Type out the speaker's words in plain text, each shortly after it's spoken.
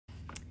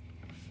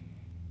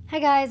Hi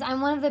guys, I'm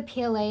one of the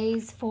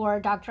PLAs for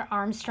Dr.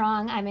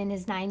 Armstrong. I'm in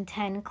his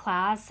 9-10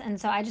 class, and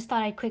so I just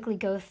thought I'd quickly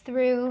go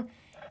through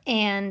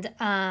and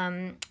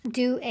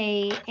do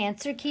a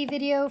answer key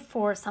video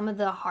for some of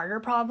the harder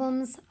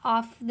problems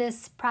off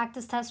this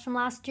practice test from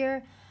last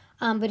year.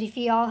 But if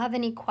you all have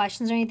any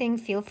questions or anything,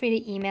 feel free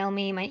to email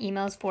me. My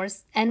email is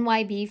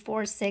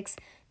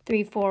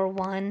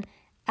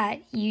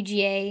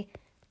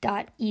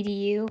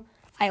nyb46341@uga.edu.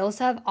 I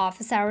also have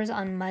office hours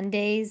on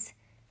Mondays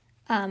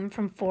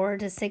from 4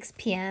 to 6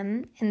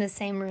 p.m. in the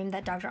same room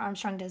that Dr.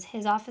 Armstrong does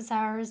his office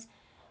hours.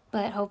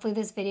 But hopefully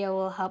this video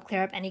will help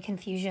clear up any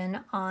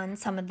confusion on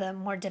some of the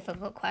more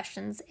difficult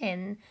questions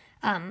in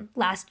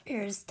last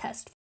year's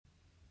test.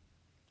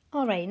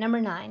 Alright,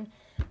 number 9.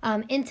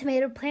 In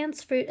tomato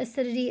plants, fruit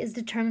acidity is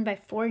determined by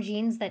 4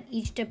 genes that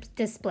each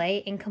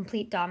display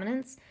incomplete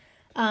dominance.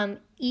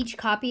 Each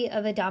copy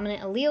of a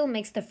dominant allele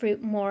makes the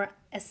fruit more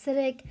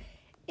acidic.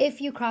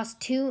 If you cross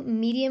 2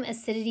 medium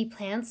acidity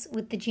plants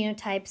with the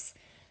genotypes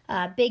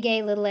big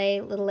A, little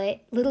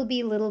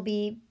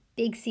b,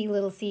 big C,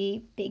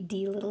 big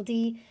D, little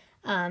d,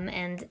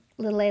 and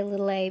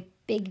little a,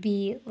 big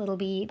B,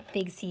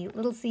 big C,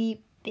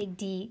 big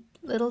D,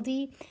 little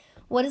d,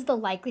 what is the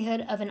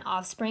likelihood of an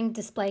offspring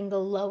displaying the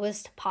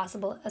lowest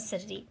possible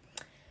acidity?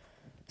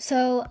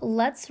 So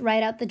let's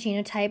write out the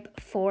genotype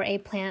for a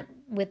plant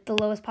with the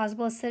lowest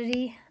possible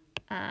acidity.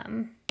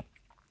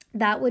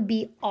 That would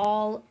be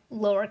all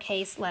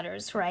lowercase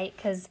letters, right?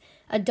 Because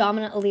a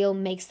dominant allele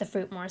makes the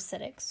fruit more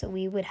acidic. So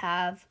we would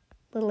have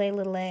little a,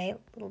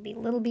 little b,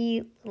 little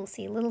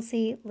c, little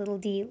d,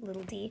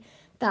 little d.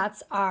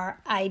 That's our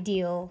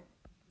ideal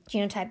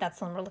genotype. That's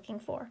the one we're looking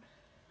for.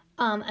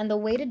 And the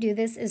way to do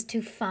this is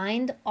to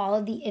find all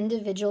of the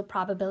individual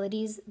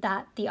probabilities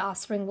that the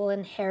offspring will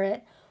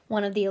inherit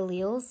one of the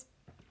alleles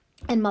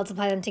and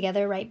multiply them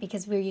together, right?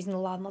 Because we're using the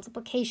law of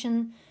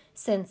multiplication,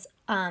 since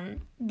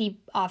the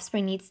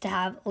offspring needs to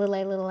have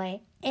little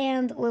a,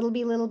 and little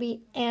b,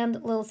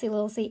 and little c,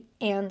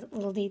 and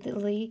little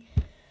d.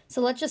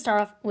 So let's just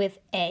start off with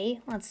A.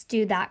 Let's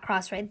do that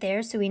cross right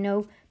there. So we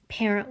know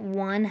parent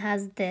 1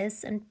 has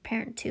this, and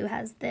parent 2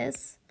 has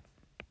this.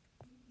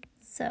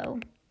 So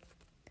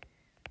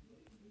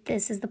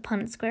this is the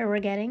Punnett square we're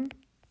getting.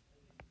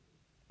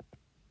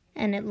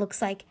 And it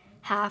looks like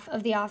half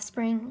of the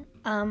offspring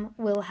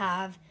will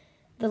have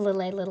the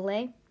little a.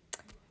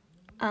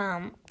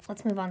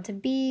 Let's move on to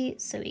B.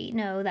 So we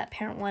know that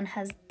parent 1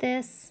 has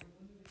this,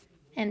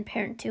 and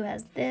parent 2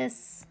 has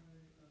this.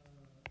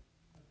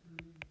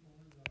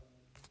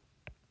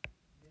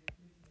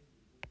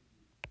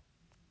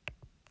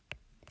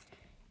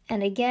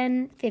 And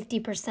again,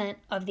 50%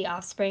 of the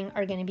offspring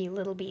are going to be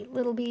little b.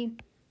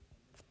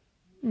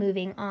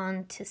 Moving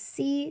on to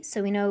C.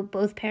 So we know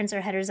both parents are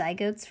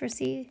heterozygotes for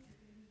C.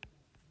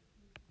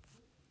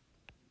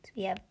 So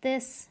we have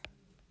this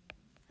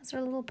as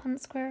our little Punnett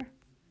square.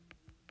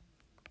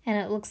 And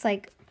it looks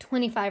like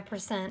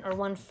 25% or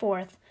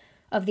 1/4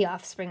 of the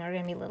offspring are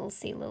going to be little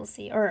c,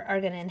 or are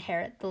going to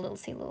inherit the little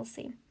c.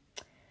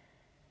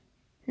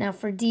 Now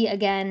for D,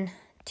 again,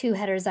 2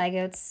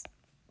 heterozygotes.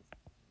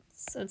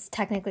 So it's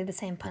technically the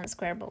same Punnett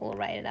square, but we'll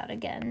write it out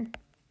again,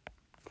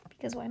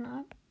 because why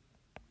not?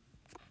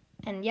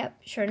 And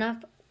yep, sure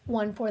enough,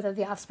 1/4 of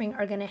the offspring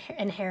are going to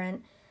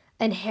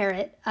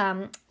inherit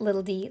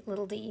little d.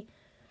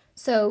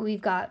 So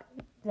we've got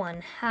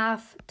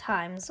 1/2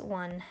 times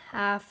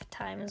 1/2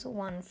 times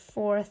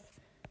 1/4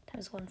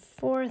 times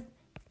 1/4.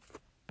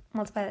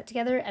 Multiply that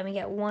together, and we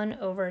get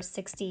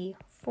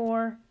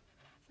 1/64,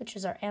 which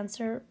is our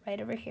answer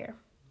right over here.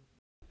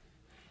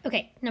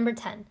 Okay, number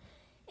 10.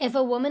 If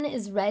a woman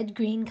is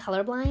red-green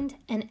colorblind,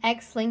 an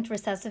X-linked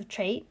recessive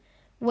trait,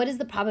 what is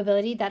the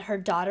probability that her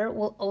daughter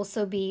will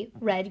also be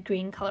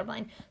red-green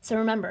colorblind? So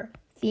remember,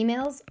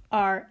 females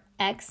are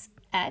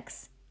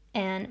XX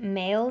and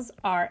males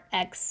are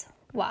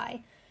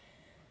XY.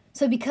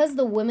 So because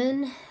the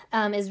woman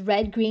is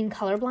red-green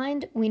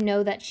colorblind, we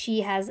know that she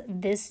has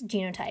this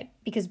genotype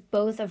because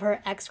both of her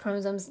X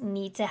chromosomes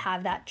need to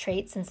have that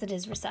trait since it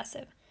is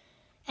recessive.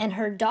 And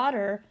her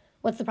daughter,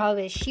 what's the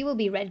probability she will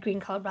be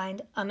red-green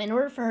colorblind? In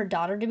order for her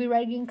daughter to be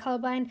red-green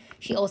colorblind,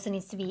 she also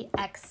needs to be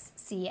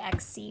XC.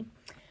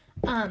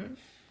 And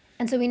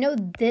so we know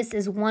this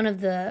is one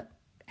of the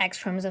X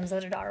chromosomes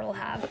that her daughter will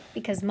have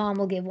because mom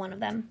will give one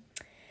of them.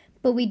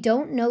 But we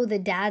don't know the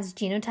dad's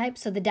genotype,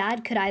 so the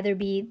dad could either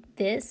be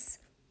this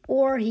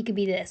or he could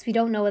be this. We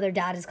don't know whether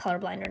dad is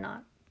colorblind or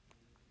not.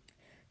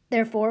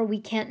 Therefore, we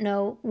can't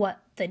know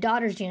what the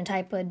daughter's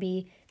genotype would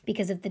be,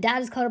 because if the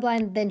dad is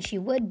colorblind, then she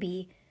would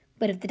be,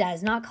 but if the dad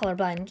is not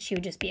colorblind, she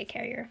would just be a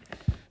carrier.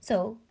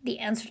 So the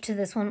answer to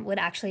this one would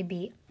actually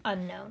be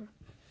unknown.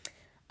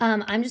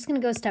 I'm just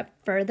going to go a step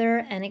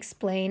further and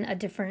explain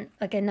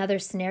another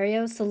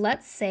scenario. So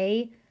let's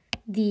say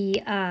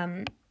the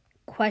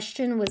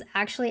question was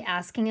actually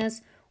asking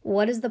us,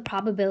 what is the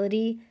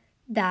probability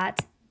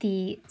that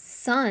the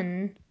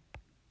son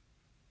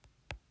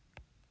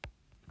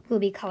will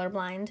be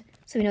colorblind?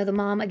 So we know the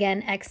mom,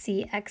 again,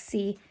 XC,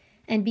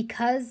 and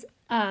because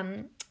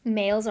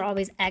males are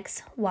always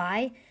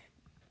XY,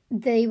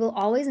 they will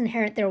always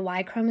inherit their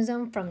Y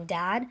chromosome from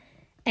dad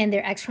and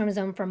their X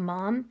chromosome from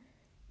mom.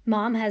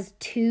 Mom has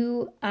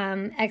two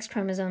X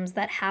chromosomes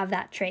that have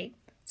that trait.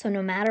 So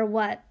no matter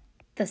what,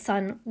 the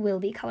son will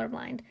be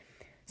colorblind.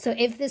 So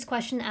if this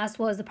question asked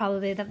what is the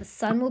probability that the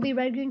son will be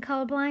red-green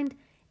colorblind,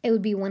 it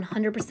would be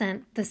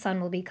 100% the son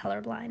will be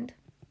colorblind.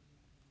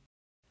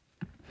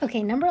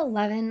 Okay, number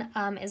 11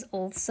 is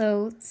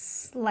also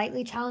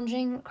slightly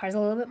challenging, requires a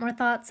little bit more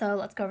thought, so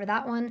let's go over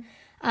that one.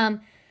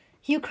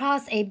 You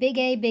cross a big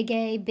A, big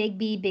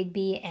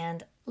B,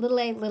 and little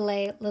a,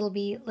 little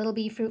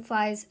b fruit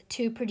flies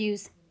to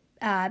produce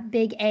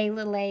big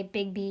A,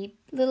 big B,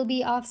 little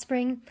b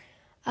offspring.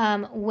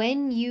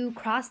 When you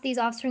cross these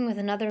offspring with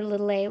another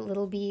little a,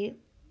 little b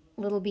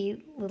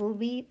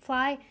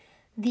fly,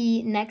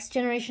 the next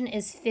generation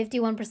is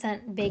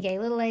 51% big A,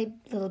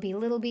 little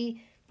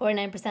b,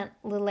 49%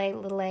 little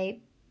a,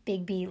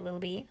 big B, little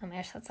b. Oh my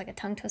gosh, that's like a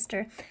tongue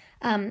twister.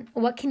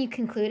 What can you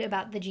conclude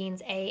about the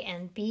genes A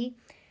and B?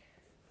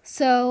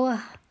 So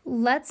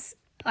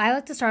I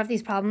like to start off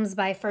these problems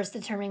by first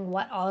determining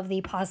what all of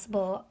the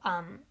possible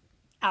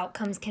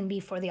outcomes can be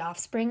for the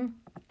offspring.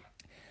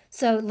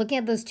 So looking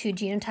at those two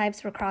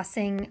genotypes, we're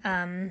crossing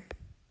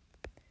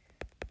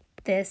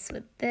this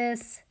with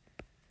this.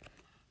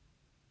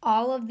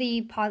 All of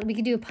the, we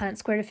could do a Punnett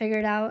square to figure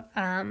it out.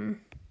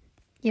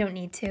 You don't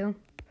need to,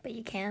 but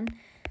you can.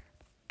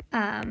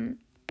 So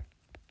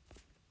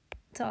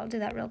I'll do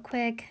that real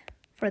quick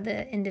for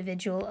the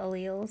individual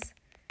alleles.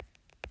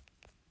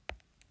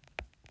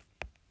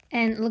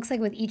 And it looks like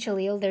with each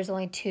allele, there's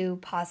only two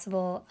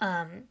possible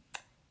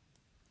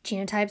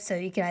genotypes. So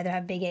you could either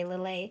have big A,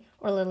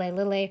 or little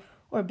a,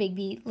 or big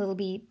B, little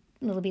b,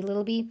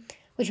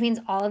 which means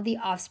all of the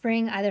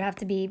offspring either have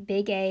to be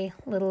big A,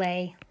 little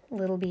b,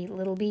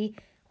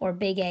 or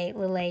big A,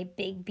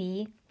 big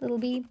B, little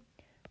b,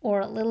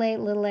 or little a,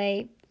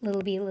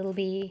 b, little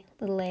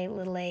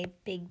a,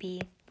 big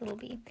B, little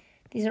b.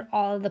 These are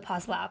all of the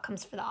possible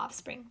outcomes for the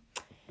offspring.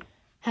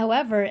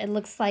 However, it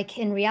looks like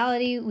in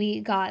reality,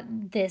 we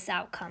got this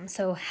outcome.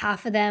 So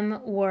half of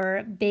them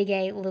were big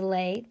A,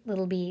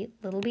 little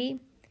b,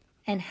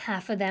 and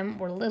half of them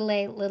were little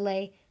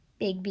a,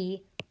 big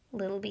B,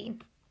 little b.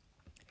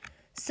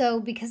 So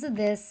because of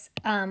this,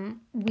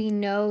 we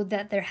know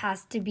that there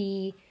has to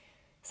be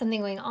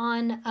something going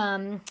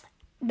on,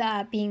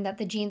 that being that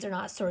the genes are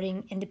not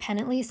sorting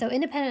independently. So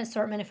independent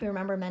assortment, if we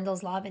remember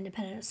Mendel's law of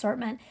independent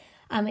assortment,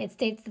 it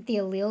states that the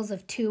alleles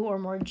of two or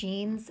more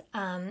genes,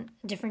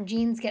 different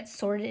genes, get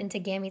sorted into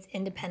gametes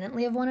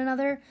independently of one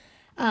another,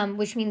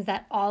 which means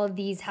that all of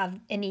these have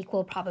an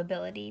equal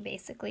probability,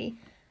 basically.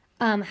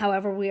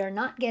 However, we are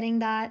not getting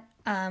that.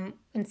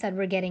 Instead,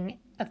 we're getting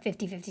a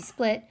 50-50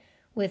 split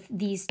with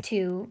these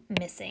two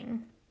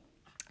missing.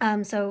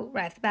 So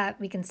right off the bat,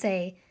 we can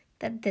say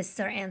that this is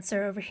our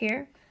answer over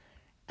here.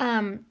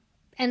 And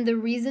the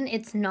reason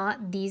it's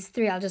not these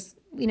three,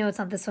 it's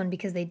not this one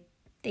because they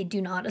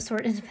do not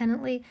assort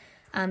independently,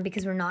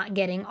 because we're not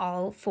getting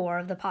all four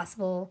of the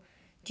possible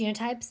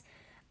genotypes.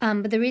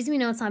 But the reason we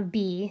know it's not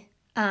B,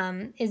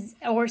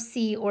 or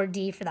C or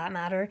D for that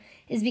matter,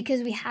 is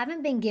because we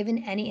haven't been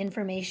given any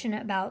information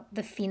about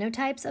the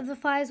phenotypes of the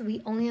flies.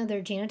 We only know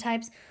their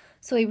genotypes,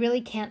 so we really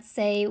can't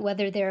say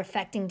whether they're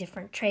affecting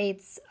different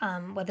traits,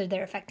 whether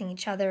they're affecting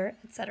each other,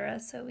 etc.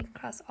 So we can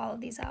cross all of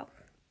these out.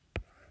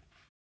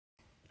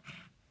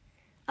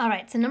 All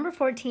right, so number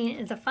 14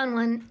 is a fun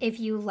one if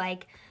you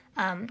like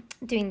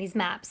doing these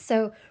maps.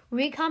 So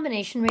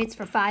recombination rates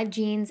for 5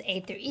 genes A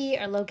through E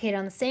are located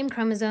on the same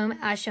chromosome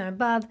as shown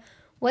above.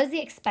 What is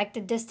the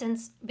expected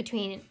distance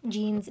between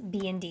genes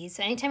B and D?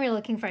 So anytime you're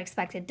looking for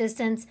expected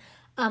distance,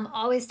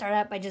 always start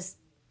out by just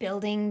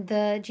building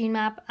the gene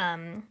map.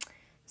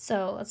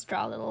 So let's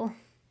draw a little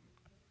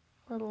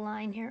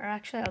line here, or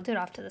actually I'll do it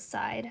off to the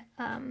side,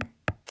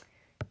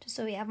 just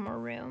so we have more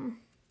room.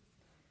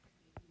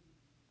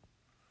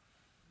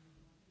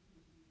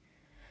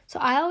 So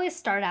I always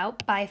start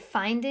out by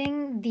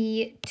finding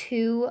the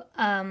two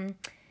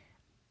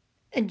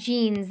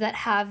genes that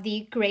have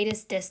the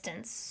greatest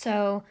distance.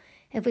 So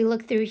if we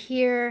look through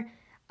here,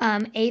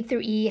 A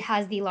through E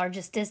has the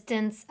largest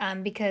distance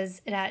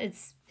because it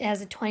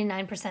has a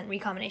 29%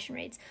 recombination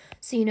rates.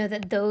 So you know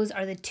that those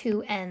are the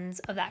two ends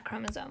of that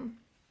chromosome.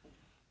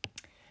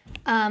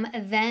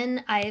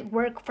 Then I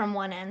work from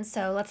one end,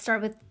 so let's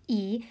start with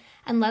E,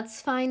 and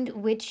let's find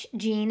which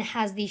gene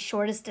has the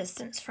shortest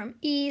distance from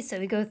E. So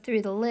we go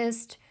through the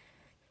list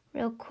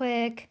real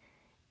quick,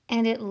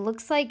 and it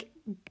looks like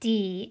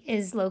D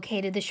is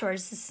located the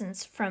shortest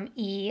distance from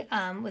E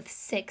with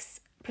 6%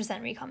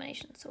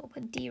 recombination. So we'll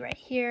put D right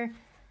here.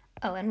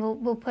 Oh, and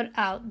we'll put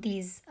out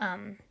these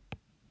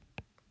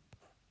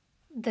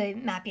the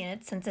map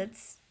units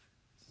since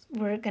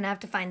we're gonna have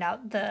to find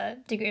out the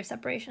degree of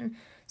separation.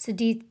 So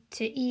D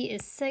to E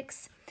is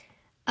 6,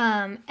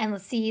 and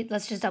let's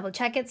just double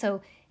check it.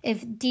 So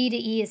if D to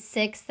E is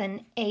 6,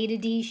 then A to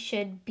D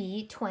should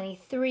be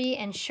 23,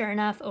 and sure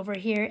enough, over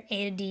here,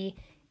 A to D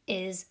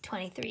is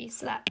 23,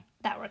 so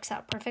that works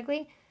out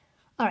perfectly.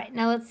 All right,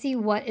 now let's see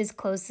what is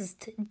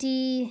closest to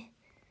D.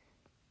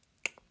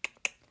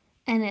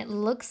 And it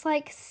looks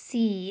like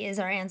C is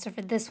our answer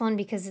for this one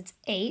because it's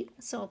 8.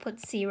 So I'll put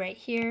C right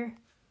here.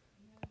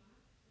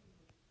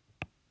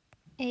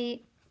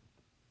 8.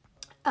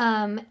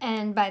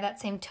 And by that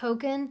same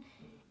token,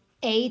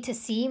 A to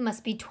C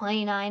must be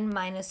 29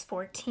 minus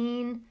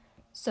 14,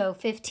 so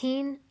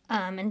 15.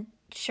 And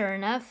sure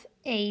enough,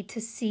 A to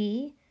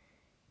C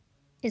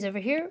is over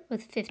here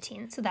with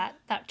 15. So that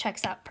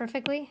checks out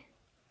perfectly.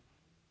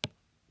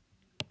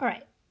 All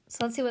right, so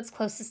let's see what's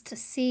closest to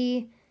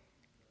C.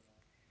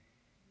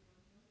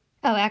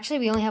 Oh, actually,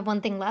 we only have one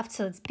thing left,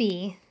 so it's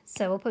B.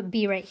 So we'll put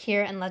B right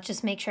here, and let's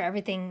just make sure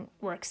everything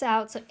works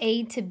out. So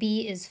A to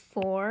B is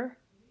 4,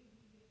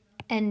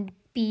 and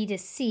B to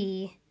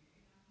C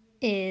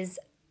is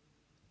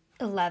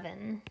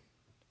 11.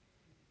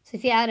 So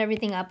if you add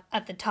everything up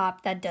at the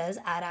top, that does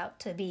add out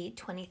to be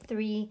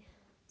 23.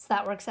 So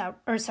that works out,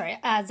 or sorry,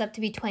 adds up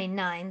to be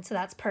 29, so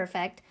that's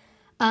perfect.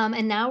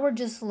 And now we're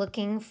just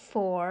looking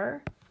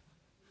for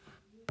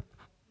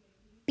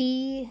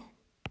B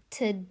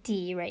to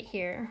D right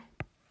here.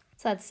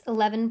 So that's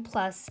 11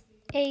 plus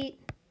 8,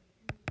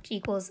 which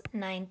equals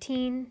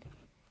 19.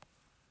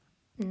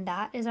 And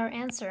that is our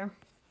answer.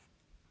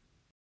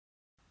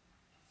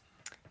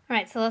 All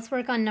right, so let's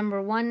work on number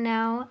 1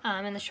 now,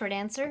 and the short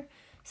answer.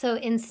 So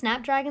in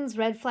snapdragons,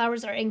 red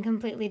flowers are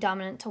incompletely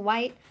dominant to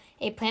white.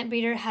 A plant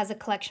breeder has a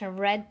collection of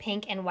red,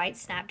 pink, and white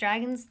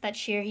snapdragons that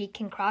she or he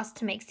can cross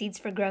to make seeds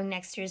for growing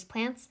next year's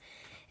plants.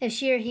 If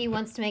she or he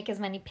wants to make as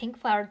many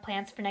pink-flowered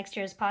plants for next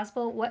year as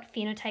possible, what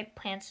phenotype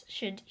plants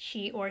should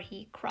she or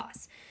he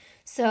cross?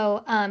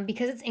 So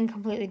because it's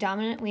incompletely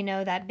dominant, we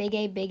know that big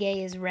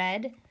A is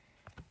red,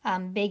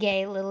 big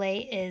A, little a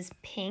is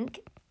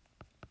pink,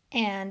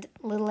 and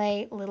little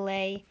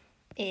a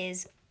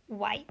is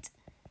white.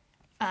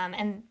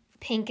 And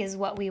pink is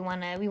what we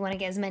want to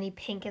get as many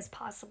pink as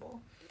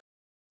possible.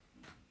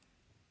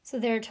 So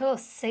there are a total of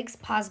 6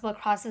 possible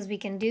crosses we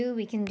can do.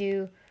 We can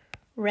do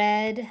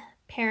red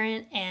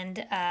parent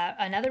and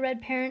another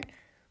red parent.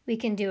 We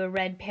can do a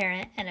red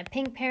parent and a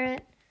pink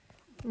parent.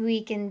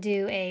 We can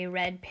do a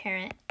red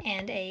parent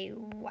and a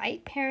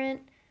white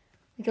parent.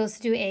 We can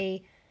also do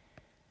a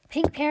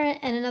pink parent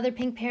and another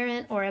pink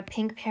parent, or a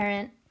pink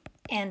parent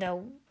and a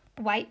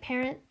white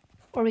parent,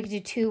 or we could do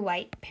 2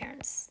 white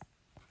parents.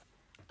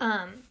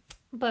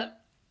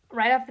 But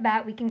right off the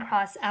bat, we can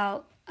cross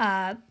out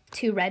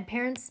 2 red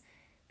parents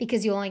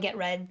because you only get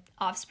red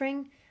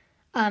offspring.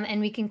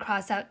 And we can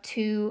cross out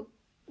 2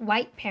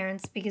 white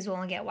parents because we'll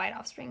only get white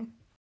offspring.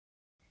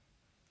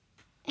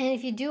 And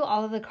if you do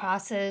all of the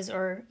crosses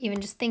or even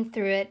just think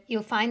through it,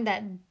 you'll find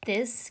that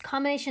this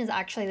combination is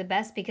actually the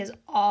best because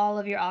all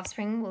of your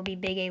offspring will be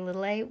big A,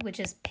 little a, which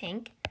is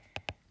pink.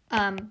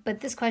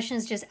 But this question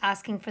is just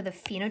asking for the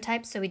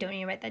phenotype, so we don't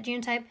need to write that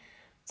genotype.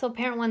 So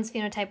parent 1's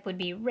phenotype would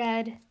be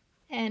red,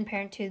 and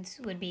parent 2's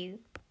would be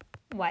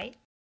white.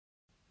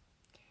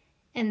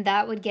 And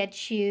that would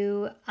get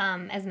you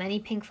as many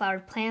pink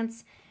flowered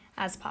plants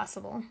as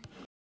possible.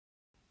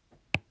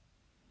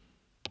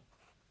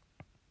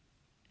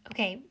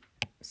 Okay,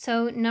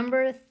 so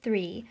number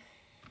 3.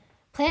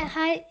 Plant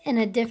height in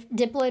a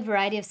diploid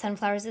variety of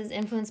sunflowers is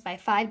influenced by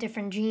 5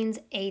 different genes,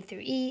 A through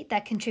E,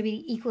 that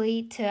contribute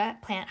equally to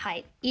plant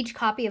height. Each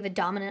copy of a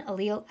dominant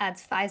allele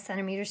adds 5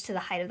 centimeters to the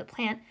height of the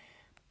plant.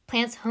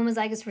 Plants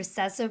homozygous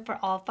recessive for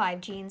all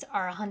 5 genes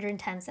are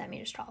 110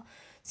 centimeters tall.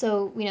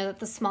 So we know that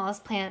the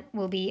smallest plant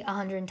will be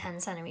 110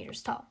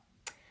 centimeters tall.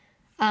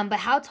 But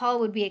how tall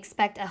would we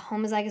expect a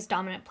homozygous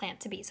dominant plant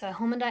to be? So a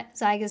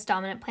homozygous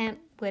dominant plant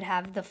would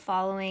have the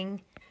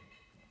following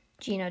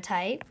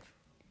genotype: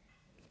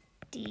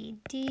 D,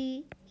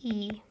 D,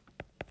 E,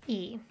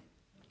 E.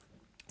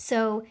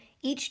 So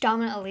each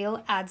dominant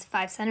allele adds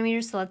 5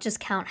 centimeters. So let's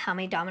just count how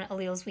many dominant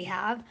alleles we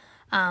have.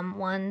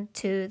 1,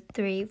 2,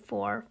 3,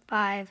 4,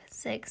 5,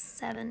 6,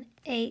 7,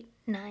 8,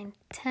 9,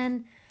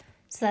 10.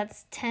 So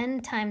that's 10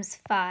 times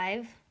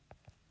 5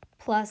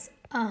 plus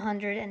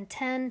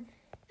 110,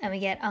 and we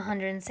get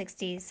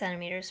 160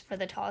 centimeters for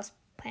the tallest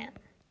plant.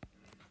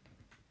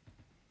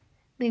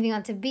 Moving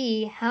on to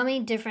B, how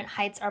many different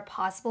heights are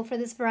possible for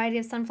this variety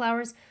of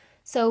sunflowers?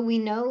 So we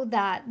know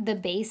that the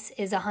base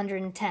is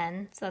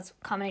 110, so that's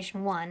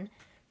combination 1,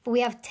 but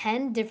we have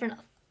 10 different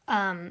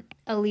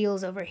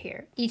alleles over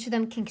here. Each of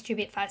them can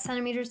contribute 5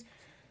 centimeters.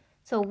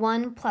 So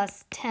 1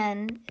 plus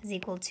 10 is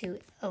equal to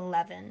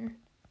 11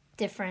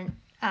 different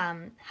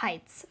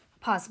heights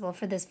possible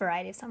for this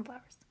variety of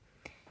sunflowers.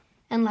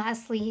 And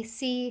lastly,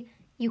 C,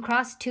 you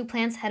cross 2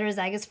 plants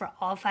heterozygous for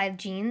all 5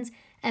 genes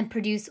and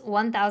produce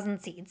 1,000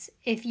 seeds.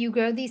 If you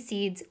grow these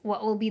seeds,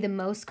 what will be the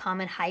most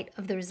common height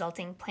of the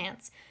resulting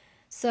plants?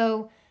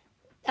 So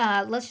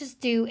let's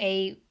just do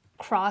a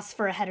cross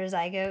for a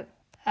heterozygote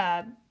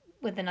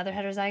with another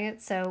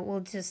heterozygote. So we'll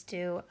just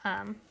do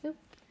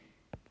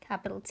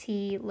capital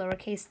T,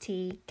 lowercase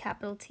t,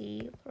 capital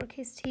T,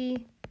 lowercase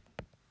t.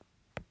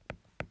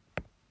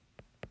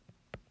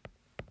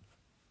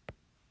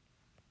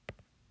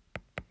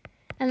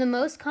 And the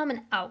most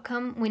common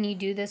outcome when you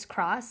do this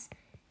cross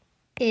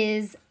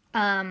is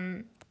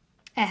a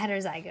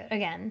heterozygote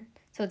again.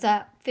 So it's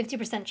a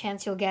 50%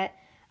 chance you'll get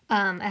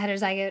a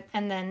heterozygote,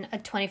 and then a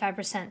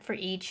 25% for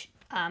each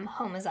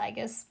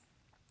homozygous.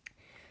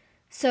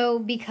 So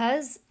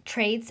because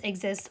traits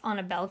exist on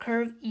a bell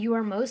curve, you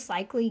are most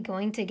likely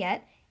going to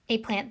get a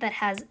plant that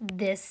has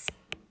this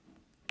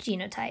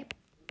genotype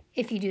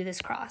if you do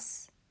this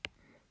cross.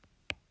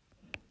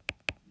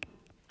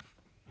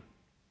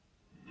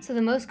 So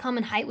the most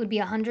common height would be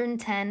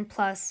 110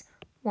 plus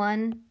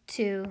 1,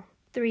 2,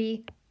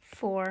 3,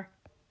 4,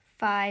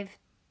 5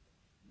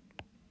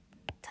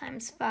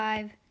 times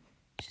 5,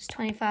 which is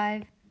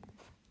 25.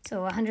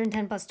 So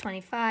 110 plus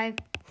 25,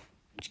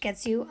 which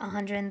gets you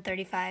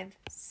 135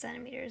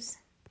 centimeters.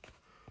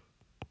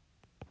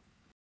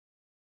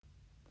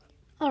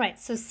 All right,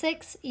 so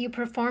 6, you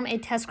perform a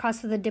test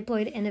cross with a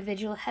diploid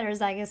individual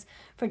heterozygous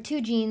for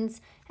 2 genes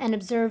and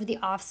observe the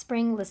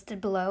offspring listed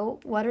below.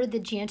 What are the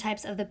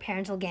genotypes of the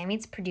parental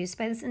gametes produced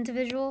by this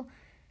individual?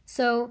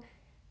 So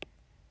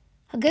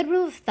a good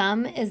rule of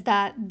thumb is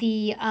that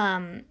the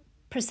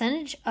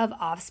percentage of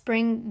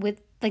offspring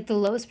with like the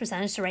lowest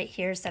percentage, so right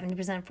here,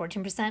 70%,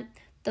 14%,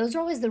 those are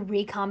always the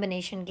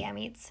recombination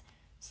gametes.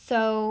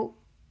 So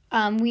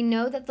we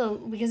know that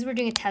because we're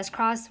doing a test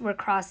cross, we're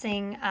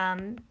crossing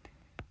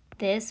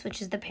this,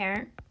 which is the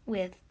parent,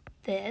 with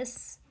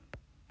this.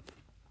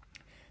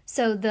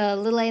 So the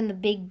little a and the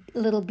big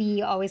little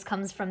b always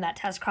comes from that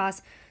test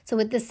cross. So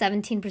with this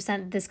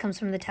 17%, this comes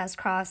from the test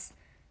cross.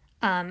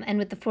 And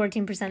with the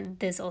 14%,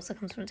 this also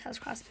comes from the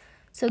test cross.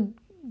 So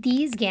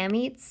these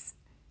gametes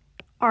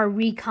are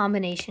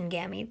recombination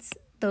gametes.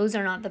 Those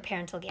are not the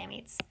parental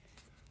gametes.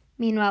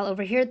 Meanwhile,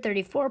 over here,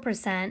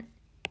 34%,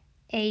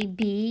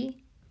 AB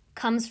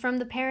comes from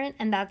the parent,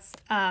 and that's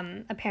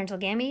a parental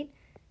gamete.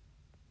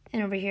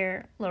 And over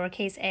here,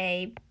 lowercase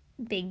a,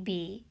 big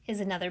B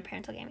is another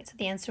parental gamete. So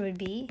the answer would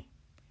be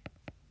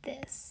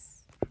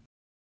this.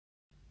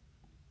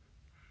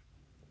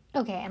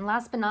 Okay, and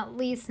last but not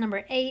least,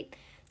 number 8,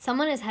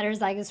 someone is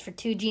heterozygous for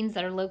 2 genes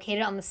that are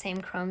located on the same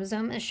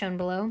chromosome as shown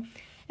below.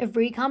 If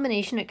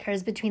recombination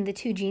occurs between the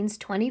 2 genes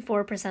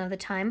 24% of the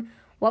time,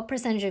 what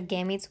percentage of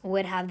gametes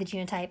would have the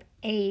genotype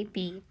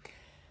AB?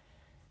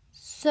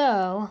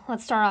 So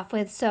let's start off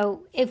with,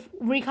 so if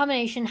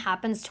recombination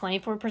happens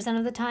 24%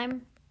 of the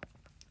time,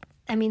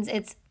 that means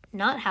it's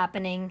not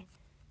happening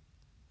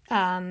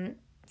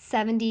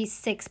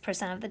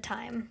 76% of the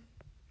time.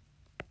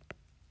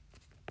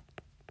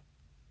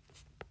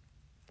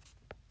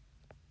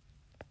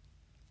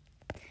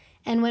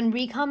 And when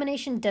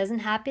recombination doesn't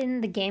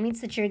happen, the gametes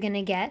that you're going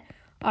to get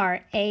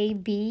are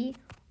AB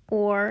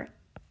or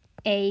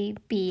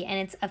AB, and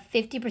it's a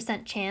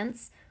 50%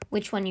 chance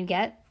which one you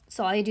get.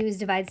 So all you do is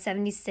divide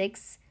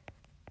 76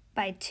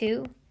 by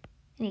 2,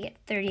 and you get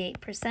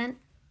 38%.